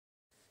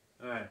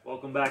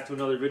Welcome back to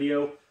another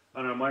video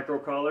on our micro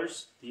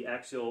collars, the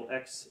Axial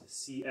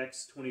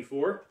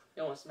SCX24.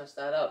 You almost messed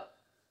that up.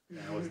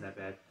 Yeah, it wasn't that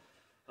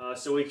bad.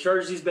 So we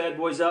charged these bad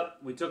boys up,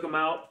 we took them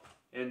out,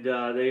 and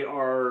they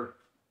are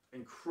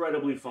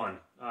incredibly fun.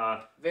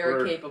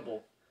 Very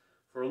capable.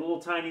 For a little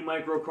tiny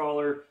micro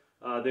crawler,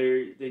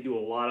 they do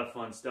a lot of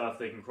fun stuff.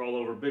 They can crawl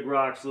over big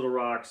rocks, little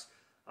rocks.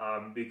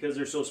 Because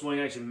they're so small, you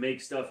can actually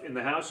make stuff in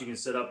the house. You can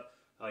set up,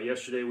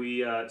 yesterday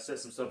we set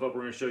some stuff up.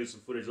 We're going to show you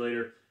some footage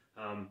later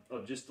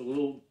of just the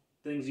little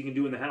things you can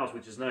do in the house,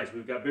 which is nice.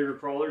 We've got bigger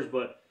crawlers,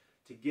 but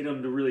to get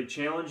them to really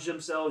challenge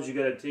themselves, you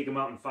got to take them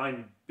out and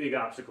find big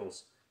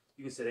obstacles.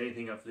 You can set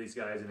anything up for these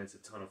guys, and it's a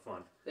ton of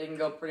fun. They can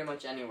go pretty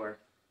much anywhere.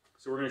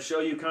 So we're going to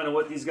show you kind of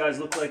what these guys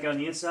look like on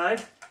the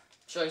inside.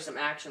 Show you some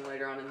action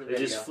later on in the They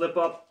video. just flip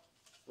up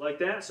like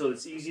that, so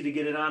it's easy to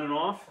get it on and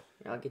off.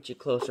 I'll get you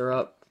closer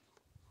up.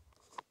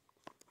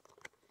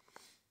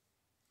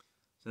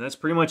 So that's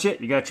pretty much it.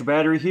 You got your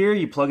battery here,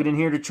 you plug it in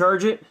here to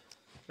charge it.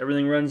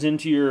 Everything runs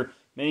into your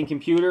main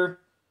computer,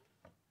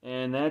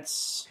 and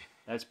that's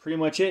pretty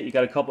much it. You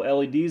got a couple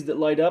LEDs that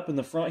light up in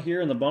the front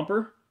here in the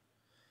bumper.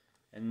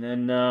 And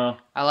then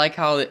I like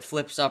how it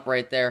flips up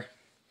right there.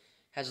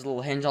 Has a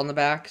little hinge on the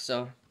back,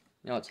 so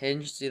you know it's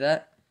hinged. See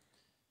that?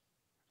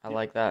 I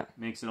like that.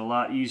 Makes it a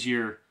lot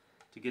easier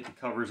to get the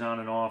covers on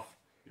and off.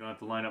 You don't have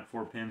to line up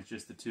 4 pins,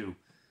 just the 2.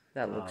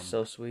 That looks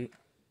so sweet.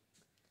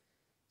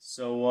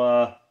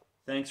 So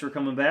thanks for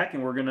coming back,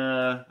 and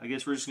I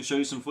guess we're just gonna show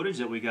you some footage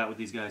that we got with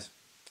these guys.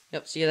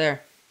 Yep, see you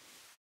there.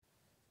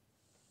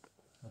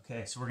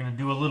 Okay, so we're gonna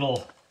do a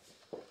little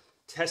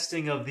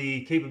testing of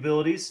the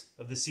capabilities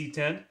of the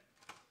C10. We'll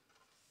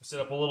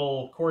set up a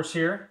little course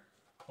here.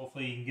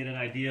 Hopefully you can get an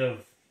idea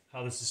of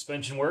how the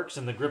suspension works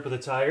and the grip of the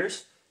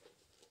tires.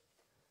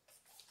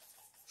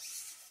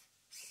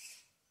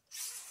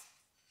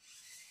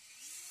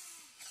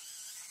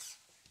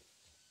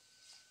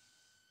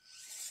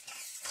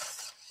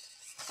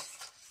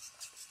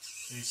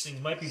 These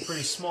things might be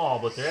pretty small,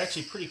 but they're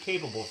actually pretty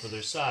capable for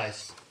their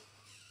size.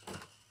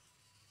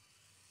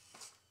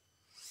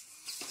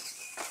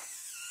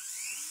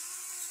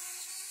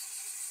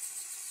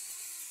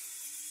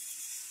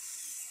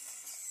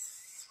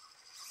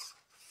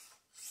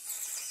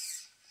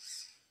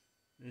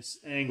 This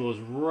angle is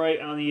right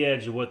on the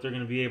edge of what they're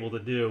going to be able to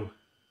do.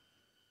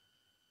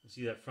 You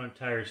see that front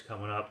tire's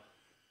coming up.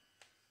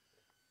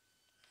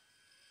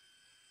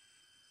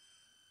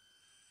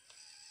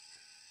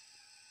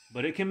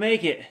 But it can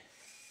make it.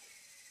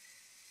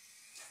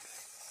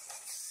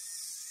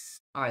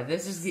 Alright,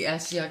 this is the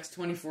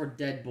SCX24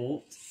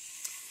 deadbolt.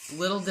 A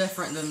little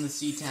different than the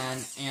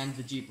C10 and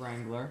the Jeep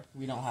Wrangler.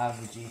 We don't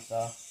have the Jeep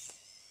though.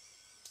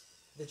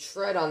 The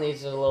tread on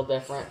these is a little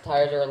different.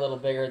 Tires are a little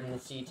bigger than the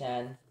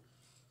C10.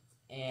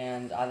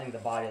 And I think the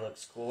body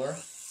looks cooler.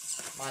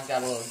 Mine's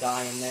got a little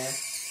guy in there.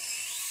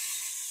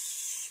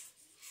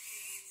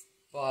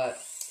 But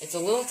it's a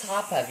little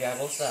top heavy, I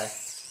will say.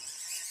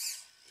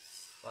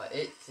 But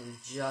it can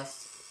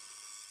just...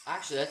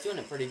 Actually, that's doing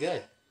it pretty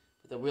good.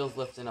 With the wheels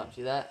lifting up,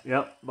 see that?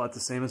 Yep, about the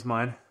same as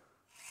mine.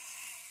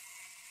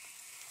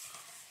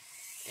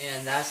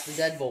 And that's the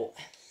deadbolt.